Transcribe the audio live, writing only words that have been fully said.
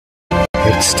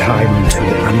It's time to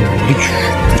unleash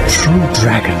the true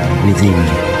dragon within.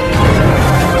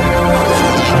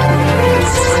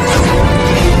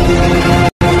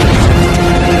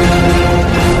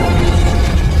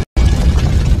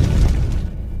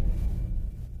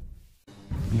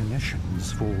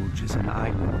 Munitions Forge is an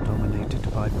island dominated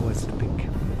by Pink,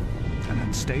 an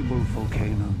unstable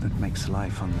volcano that makes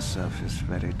life on the surface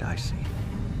very dicey.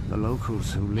 The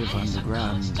locals who live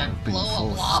underground have been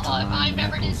forced to mine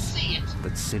metals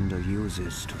that Cinder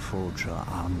uses to forge her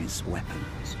army's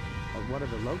weapons. What are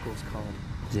the locals called?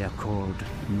 They're called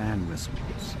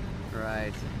man-whistles.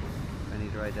 Right. I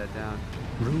need to write that down.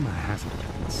 Rumor has it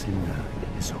that Cinder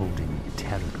is holding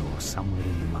terrador somewhere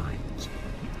in the mines.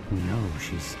 We know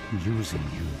she's using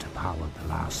him to power the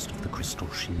last of the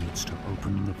crystals she needs to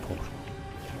open the portal.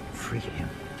 Free him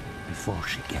before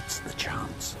she gets the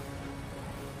chance.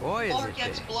 Boy, is Or it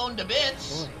gets big. blown to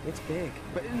bits. Boy, it's big.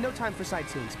 But no time for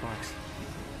sightseeing, Sparks.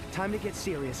 Time to get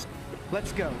serious.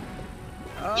 Let's go.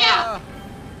 Yeah!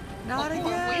 Not Before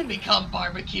again. we become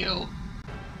barbecue.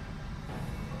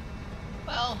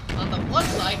 Well, on the plus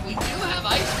side, we do have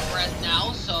ice breath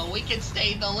now, so we can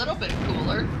stay a little bit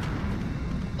cooler.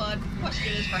 But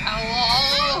question is for how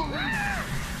long?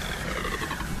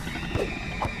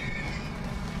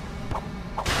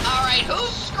 Alright, who's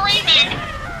screaming?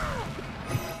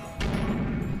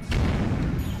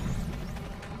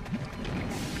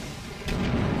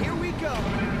 Here we go.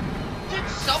 Did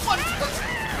someone put...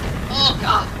 Oh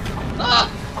god. Ah.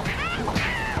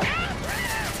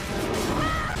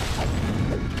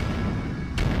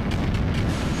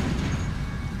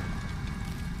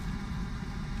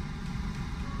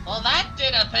 Well, that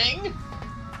did a thing.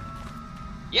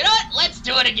 You know what? Let's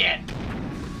do it again.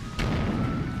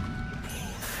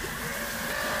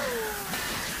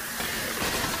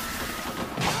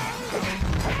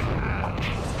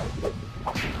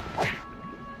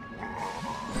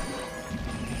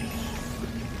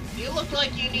 You looked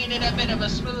like you needed a bit of a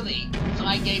smoothie, so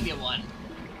I gave you one.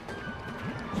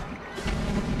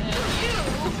 And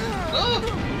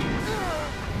you... Ooh.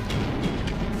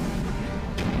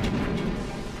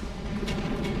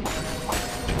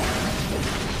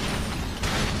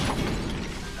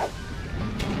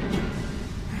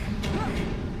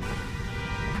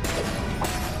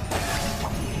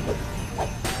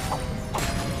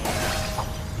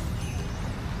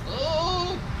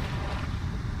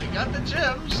 Got the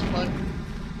gems, but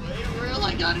we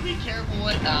really gotta be careful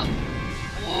with them.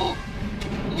 Ooh,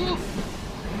 ooh,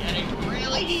 getting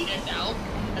really heated now,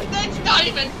 and that's not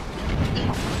even.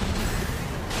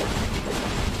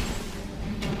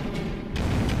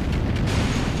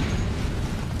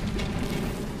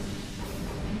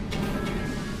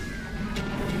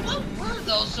 What were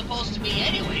those supposed to be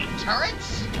anyway?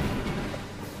 Turrets?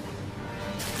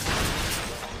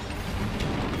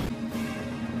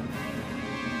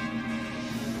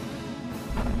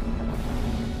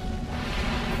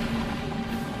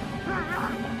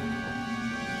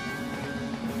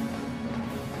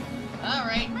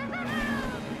 Alright.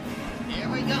 Here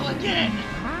we go again.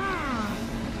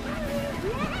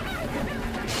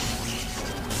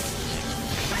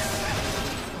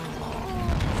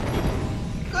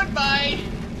 Goodbye.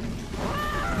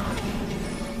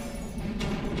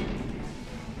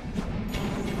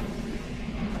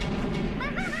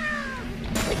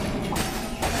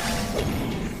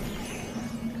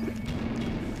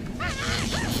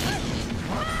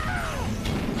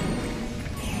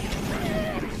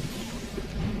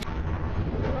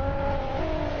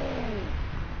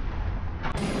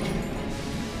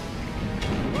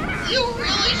 You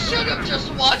really should have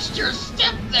just watched your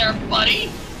step there, buddy.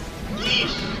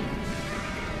 Yeesh.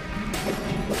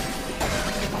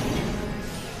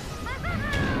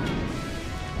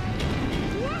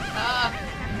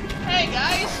 Hey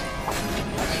guys,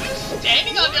 are you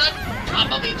standing on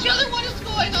top of each other? What is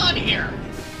going on here?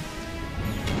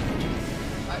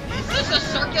 Is this a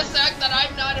circus act that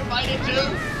I'm not invited to?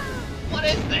 What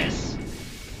is this?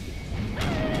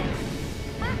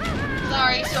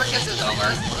 Sorry, circus is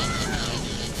over.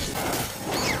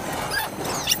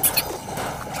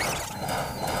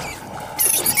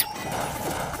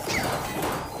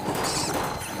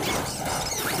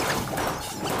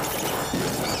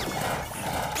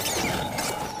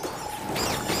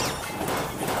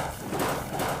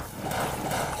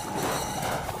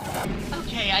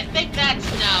 Okay, I think that's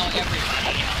now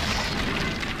everybody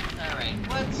else. Alright,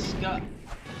 let's go.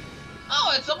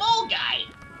 Oh, it's a mole guy!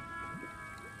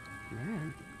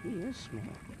 Man, he is small.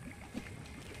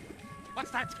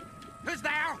 What's that? Who's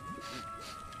there?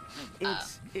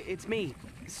 It's me,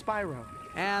 Spyro.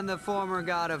 And the former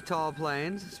god of tall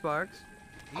plains, Sparks.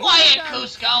 Quiet, You don't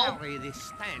Cusco! carry the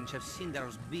stench of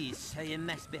Cinder's beast, so you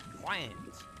must be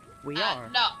friends. We are.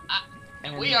 No,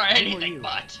 And we are who are anything you?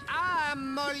 but.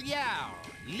 I'm Molière,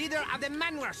 leader of the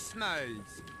manware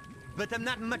smalls. But I'm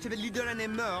not much of a leader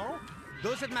anymore.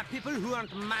 Those of my people who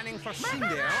aren't manning for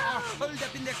Cinder are holed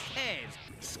up in their caves,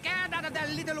 scared out of their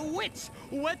little wits,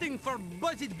 waiting for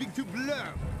Buzzard Big to blur.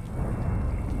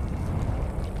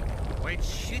 Which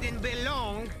shouldn't be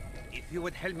long. If you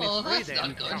would help me Oh, free that's them,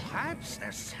 not good. perhaps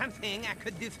there's something I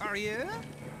could do for you?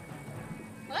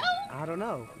 Well, I don't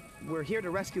know. We're here to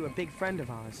rescue a big friend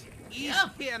of ours. Is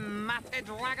he a Mate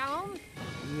Dragon?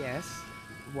 Yes.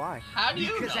 Why? how do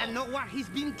you Because I know? know where he's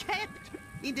been kept.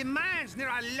 In the mines near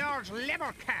a large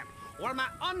labor camp, where my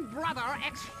own brother,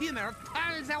 ex-Humor,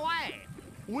 toils away.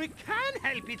 We can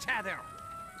help each other.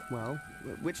 Well,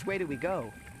 which way do we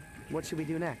go? What should we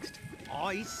do next? Oh,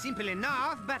 it's simple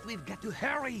enough, but we've got to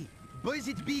hurry.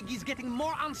 Buzzard Big is getting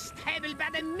more unstable by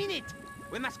the minute.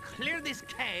 We must clear these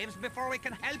caves before we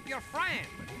can help your friend.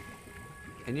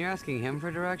 And you're asking him for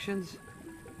directions?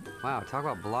 Wow, talk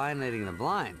about blind leading the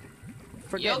blind.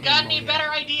 Forget You him, got any Molière. better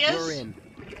ideas? We're in.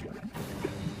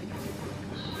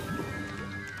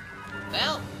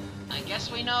 Well, I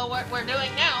guess we know what we're doing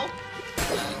now.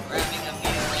 Grabbing a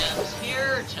few gems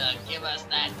here to give us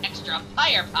that extra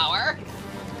firepower.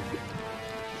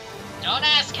 Don't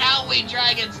ask how we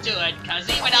dragons do it, cause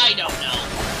even I don't know.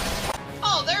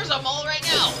 Oh, there's a mole right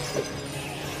now.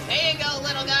 There you go,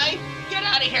 little guy. Get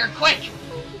out of here, quick!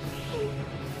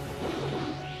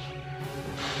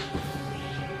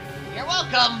 You're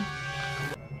welcome.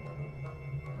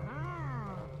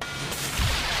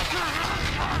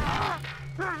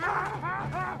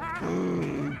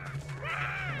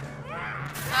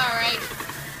 Alright,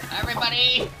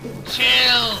 everybody,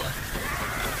 chill!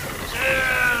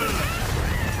 Chill!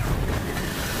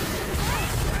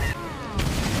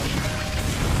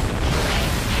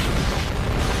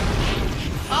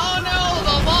 Oh no,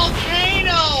 the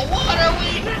volcano! What are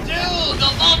we to do?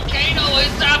 The volcano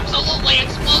is absolutely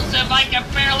explosive, I can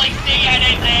barely see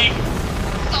anything!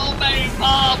 So many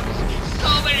bombs! So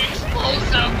many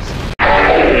explosives!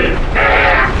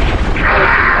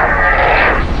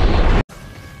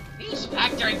 These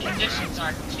factory conditions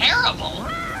are terrible!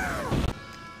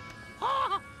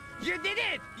 You did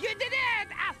it! You did it!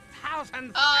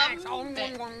 1,000 thanks!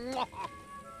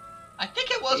 I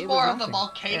think it was It was more of the nothing.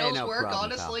 volcano's Hey, no work,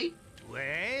 problem, honestly.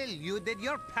 Well, you did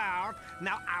your part.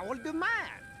 Now I will do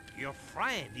mine. Your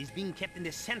friend is being kept in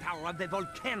the center of the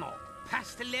volcano,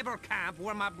 past the labor camp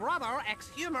where my brother,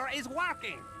 ex-Humor, is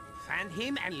working. Find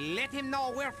him and let him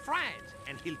know we're friends,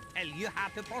 and he'll tell you how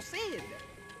to proceed.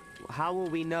 How will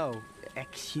we know,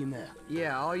 ex-Humor?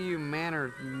 Yeah, all you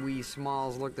manor wee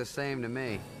smalls look the same to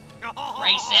me.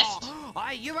 Racist.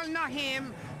 You will know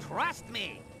him. Trust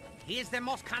me. He is the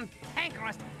most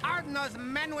cantankerous, hard-nosed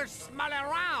man we're small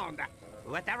around.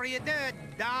 Whatever you do,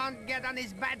 don't get on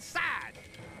his bad side.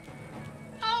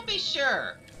 I'll be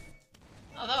sure.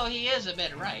 Although he is a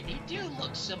bit right, he do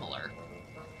look similar.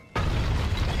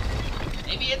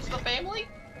 Maybe it's the family?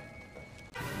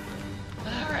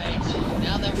 Alright,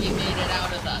 now that we made it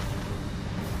out of the...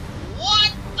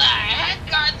 What the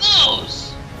heck are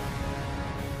those?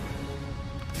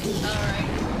 Alright.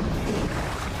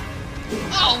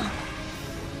 Oh!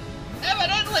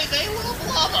 Evidently they love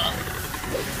lava!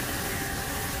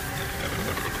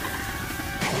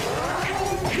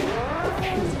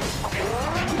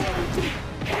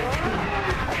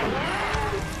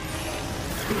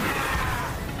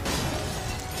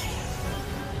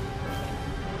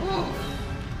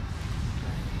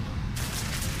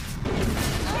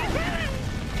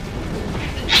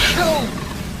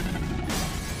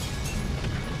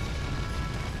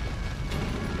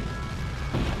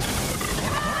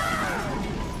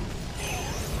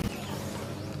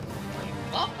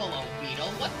 Buffalo beetle?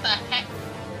 What the heck?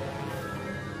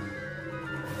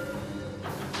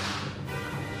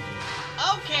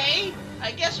 Okay,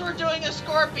 I guess we're doing a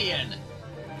scorpion.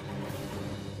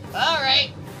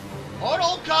 Alright,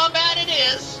 Mortal Kombat it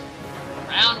is.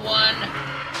 Round one.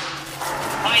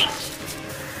 Fight!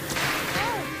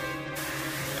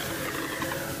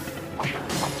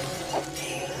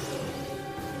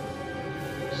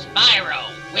 Spyro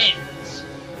wins.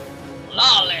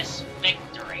 Flawless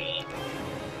victory.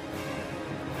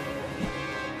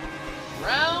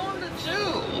 Round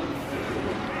two.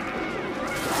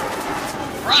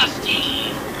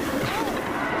 Frosty.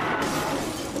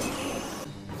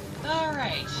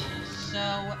 Alright, so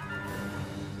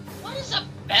what is a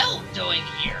bell doing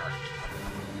here?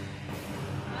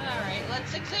 Alright,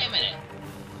 let's examine it.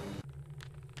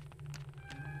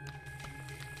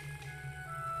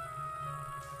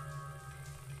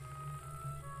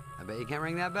 bet you can't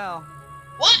ring that bell.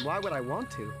 What? Why would I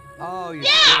want to? Oh, you're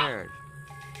Yeah! scared.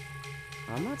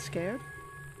 I'm not scared.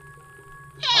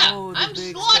 Yeah, Oh, the I'm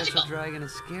big logical. special dragon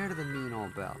is scared of the mean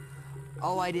old bell.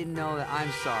 Oh, I didn't know that.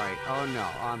 I'm sorry. Oh, no.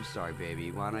 I'm sorry,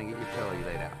 baby. Why don't I get your pillow? You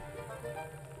lay down.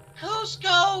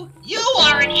 Cusco, you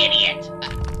are an idiot!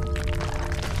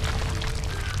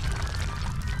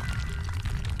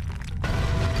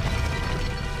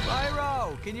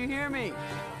 Spyro, can you hear me?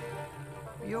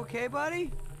 You okay, buddy?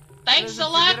 Thanks a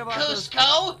Forget lot, about those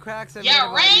Cusco! cracks I You made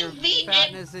about your rang the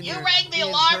fatness and you your rang the being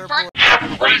alarm for purple.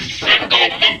 Every single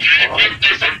monkey in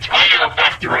this entire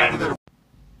factory!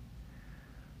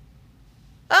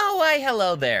 Oh, why,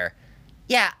 hello there.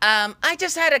 Yeah, I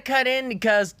just had to cut in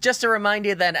because just to remind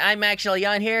you that I'm actually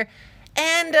on here.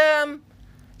 And,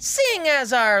 seeing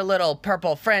as our little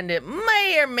purple friend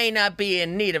may or may not be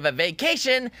in need of a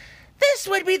vacation, this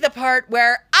would be the part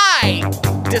where I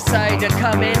decide to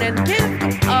come in and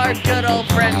give our good old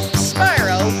friend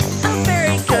Spyro a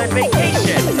very good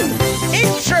vacation.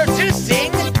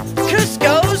 Introducing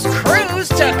Cusco's Cruise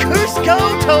to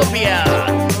Cuscotopia,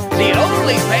 the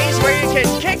only place where you can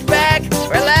kick back,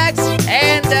 relax,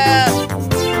 and,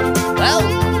 well,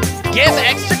 give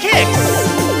extra kicks.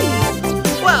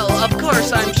 Well, of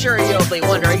course, I'm sure you'll be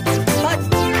wondering, but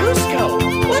Cusco,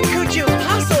 what could you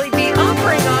possibly be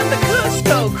offering on the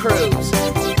Cusco Cruise?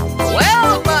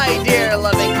 Well, my dear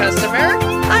loving customer,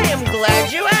 I am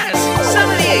glad you asked. Some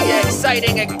of the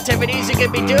exciting activities you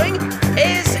could be doing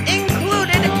is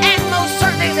included and most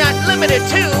certainly not limited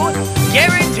to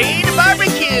guaranteed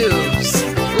barbecues,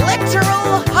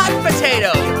 literal hot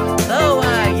potato, though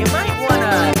you might want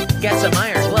to get some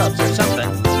iron gloves or something,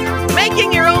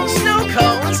 making your own snow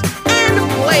cones, and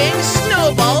playing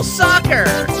snowball soccer,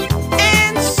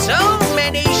 and so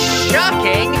many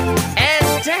shocking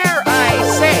and, dare I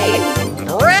say,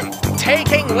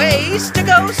 breathtaking ways to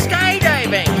go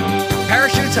skydiving.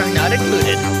 Parachutes are not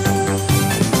included.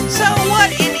 So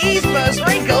what in Yzma's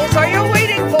wrinkles are you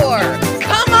waiting for?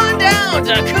 Come on down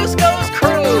to Cusco's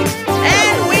Cruise,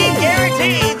 and we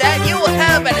guarantee that you will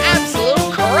have an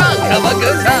absolute crunk of a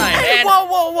good time. Hey,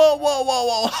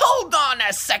 whoa, hold on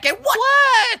a second.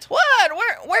 What?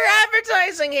 We're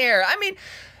advertising here. I mean,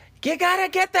 you gotta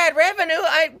get that revenue.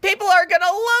 People are gonna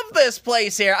love this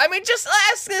place here. I mean, just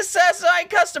ask this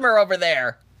customer over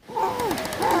there.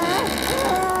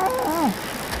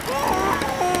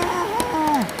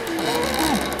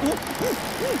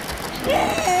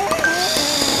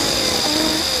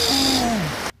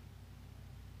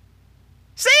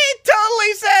 See?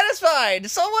 Totally satisfied.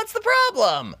 So what's the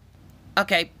problem?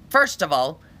 Okay, first of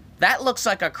all, that looks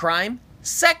like a crime.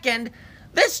 Second,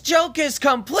 this joke is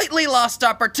completely lost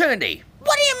opportunity.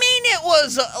 What do you mean it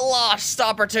was a lost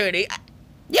opportunity?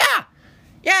 Yeah,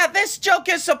 this joke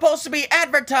is supposed to be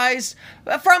advertised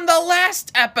from the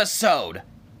last episode.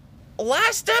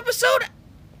 Last episode?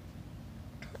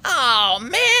 Oh,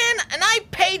 man, and I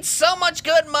paid so much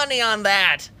good money on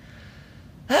that.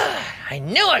 I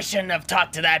knew I shouldn't have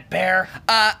talked to that bear.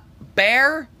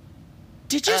 Bear?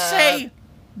 Did you say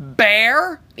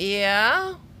bear?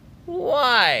 Yeah?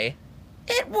 Why?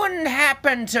 It wouldn't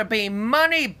happen to be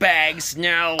Moneybags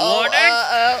now, would it?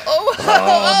 that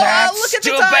look at the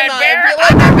stupid timeline. bear. If you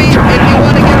like our beat, if you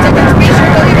want to get some more, be sure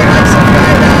to leave a like,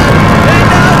 subscribe,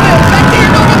 and we'll back to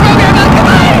your normal program. Now,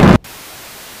 goodbye!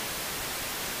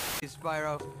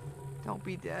 Spyro, don't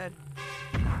be dead.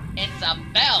 It's a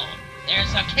bell.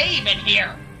 There's a cave in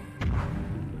here.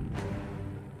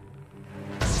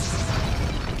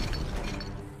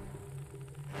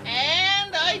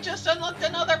 And I just unlocked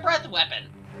another breath weapon.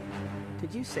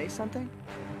 Did you say something?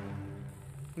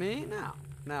 Me?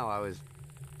 No, I was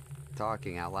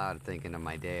talking out loud, thinking of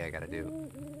my day I gotta do.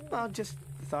 Well, just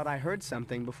thought I heard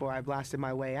something before I blasted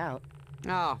my way out.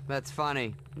 Oh, that's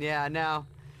funny. Yeah, no.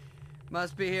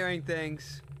 Must be hearing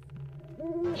things.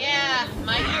 Yeah,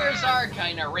 my ears are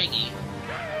kinda ringy.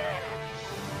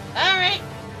 Alright.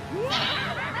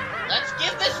 Let's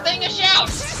give this thing a shout.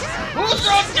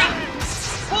 Hoosroda!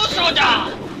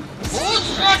 Hoosroda!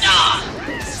 Hoosroda!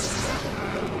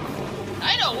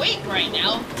 Kinda weak right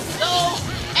now, so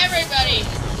everybody,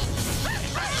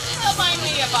 don't mind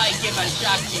me if I give a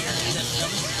shock to your system.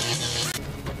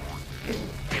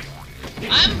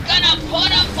 I'm gonna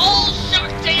put a full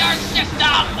shock to your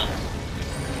system!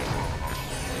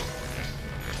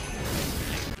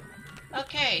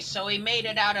 Okay, so we made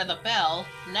it out of the bell.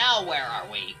 Now where are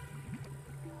we?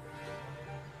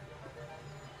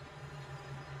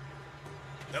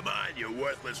 Come on, you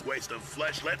worthless waste of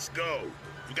flesh, let's go.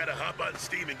 We gotta hop on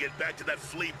steam and get back to that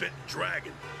flea-bitten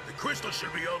dragon. The crystal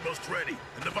should be almost ready,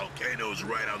 and the volcano's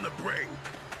right on the brink.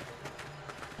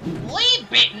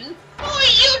 Flea-bitten?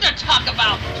 talk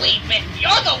about flea bitten.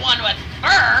 You're the one with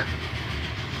fur.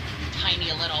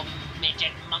 Tiny little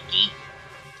midget monkey.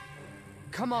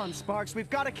 Come on, Sparks, we've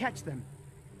got to catch them.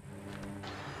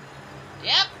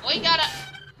 Yep, we gotta...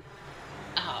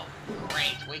 Oh,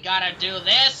 great. We gotta do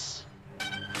this.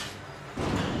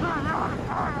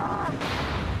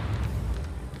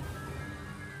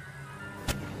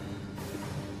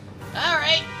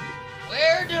 Alright,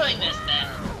 we're doing this then.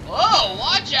 Whoa,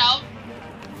 watch out!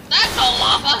 That's a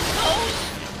lava hose!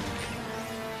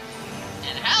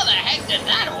 And how the heck did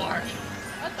that work?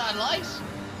 I thought lights.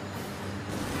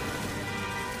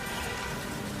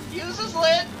 Use this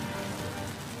lid.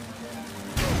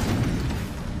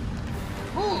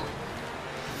 Whew.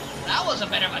 That was a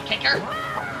bit of a kicker.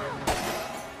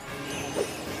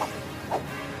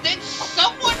 Did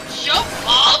someone jump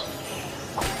off?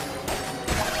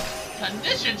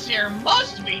 Conditions here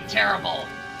must be terrible.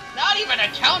 Not even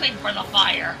accounting for the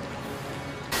fire.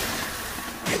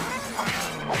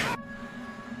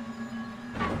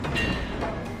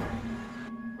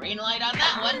 Green light on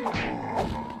that one.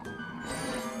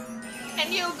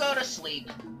 And you go to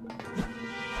sleep.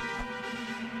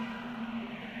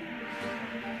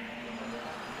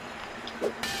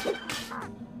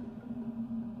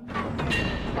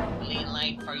 Green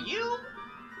light for you.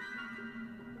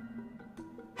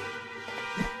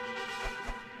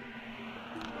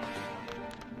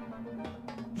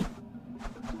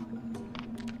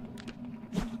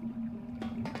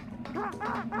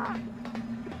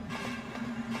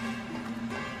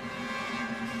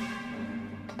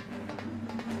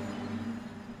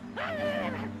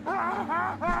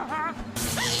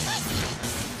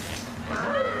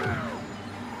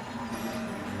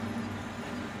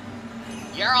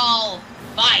 You're all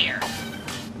fire.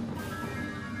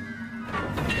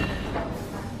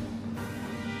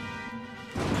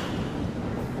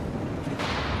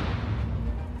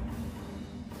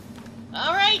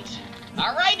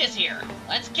 All right is here.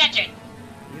 Let's catch it.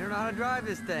 You don't know how to drive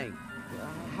this thing.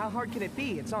 How hard can it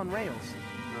be? It's on rails.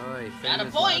 Oy, Got a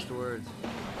famous point. last words.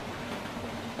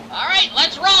 All right,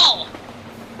 let's roll.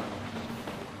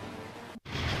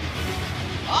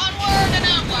 Onward and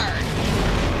onward.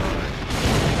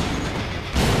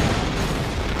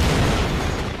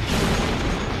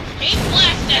 Keep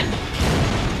blasting.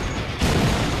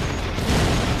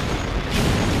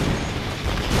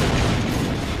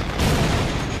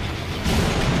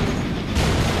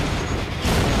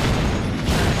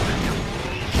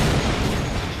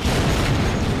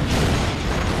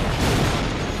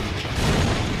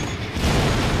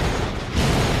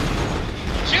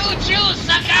 Choo-choo,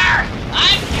 sucker!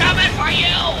 I'm coming for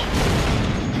you!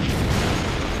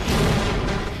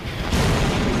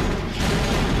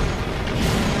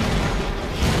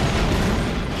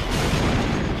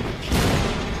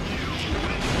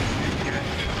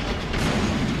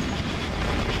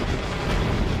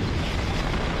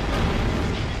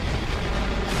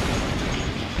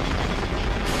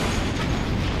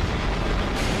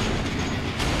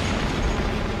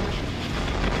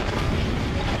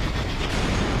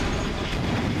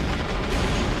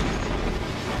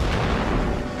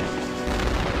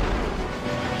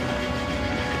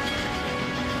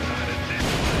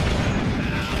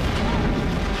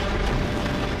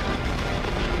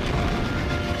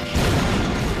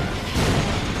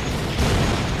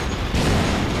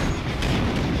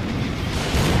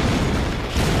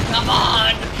 Come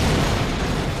on!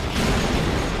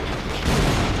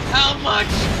 How much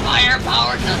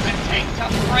firepower does it take to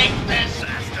break this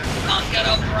bucket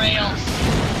of rails?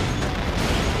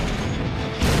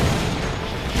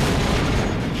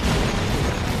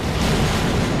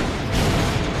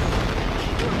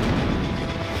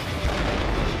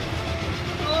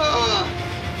 Ugh,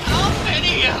 how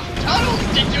many tunnels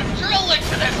did you drill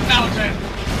into this mountain?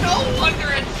 No wonder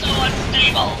it's so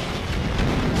unstable.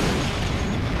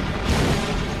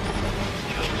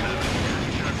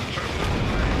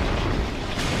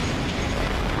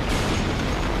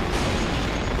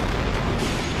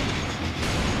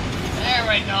 There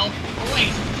we go.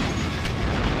 Wait.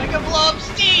 I can blow up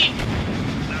steam!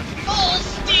 Full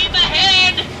steam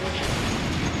ahead!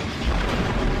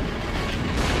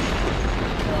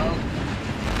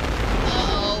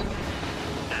 Uh-oh.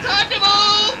 Time to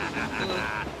move!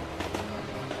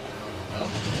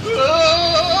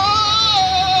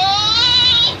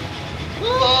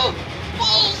 Oh!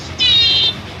 Full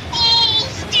steam! Full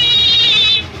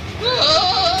steam!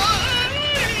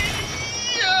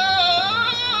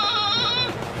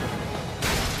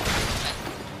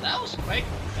 That was quick.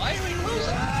 Why are we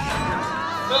losing?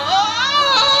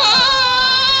 Oh!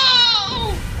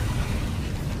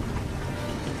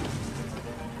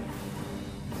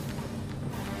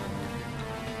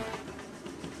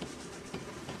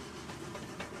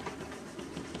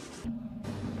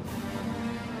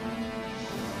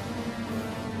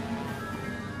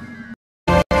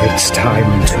 It's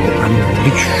time to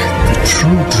unleash the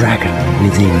true dragon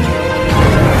within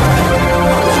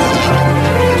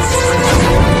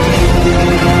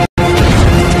you.